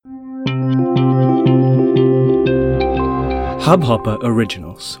Hubhopper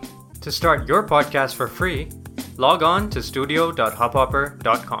Originals. To start your podcast for free, log on to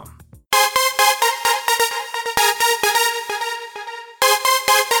studio.hubhopper.com.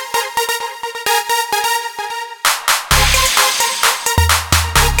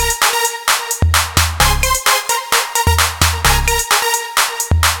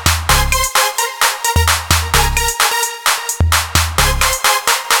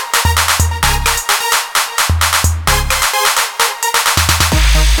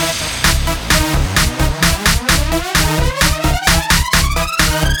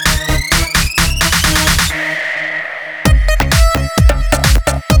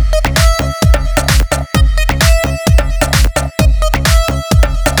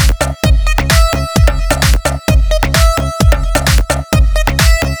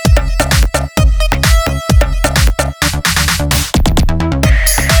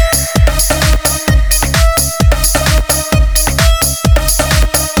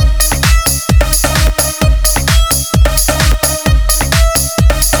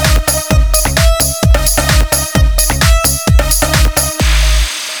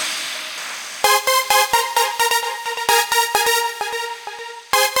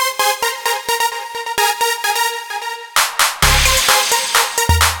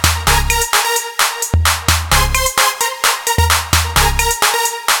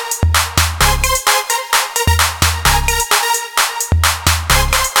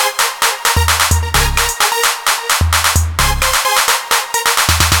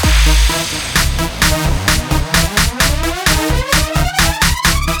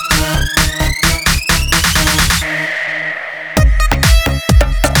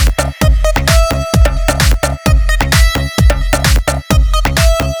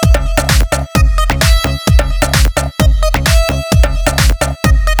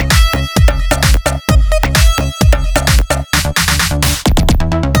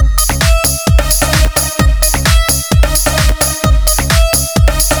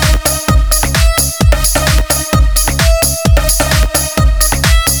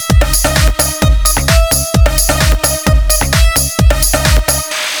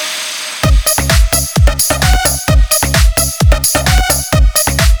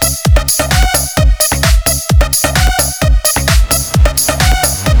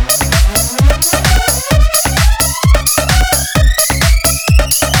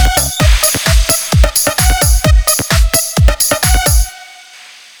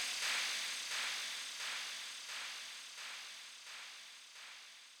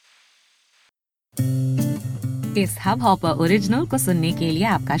 इस hub hopper original को सुनने के लिए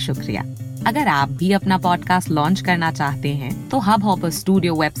आपका शुक्रिया। अगर आप भी अपना पॉडकास्ट लॉन्च करना चाहते हैं तो हब हॉपर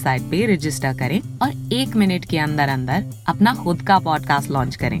स्टूडियो वेबसाइट पे रजिस्टर करें और 1 मिनट के अंदर अंदर अपना खुद का पॉडकास्ट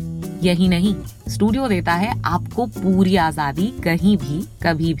लॉन्च करें। यही नहीं, स्टूडियो देता है आपको पूरी आजादी कहीं भी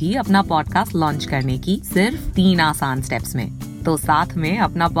कभी भी अपना पॉडकास्ट लॉन्च करने की, सिर्फ 3 आसान स्टेप्स में। तो साथ में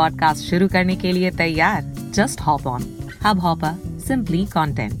अपना पॉडकास्ट शुरू करने के लिए तैयार? Just hop on hub hopper, simply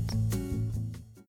content.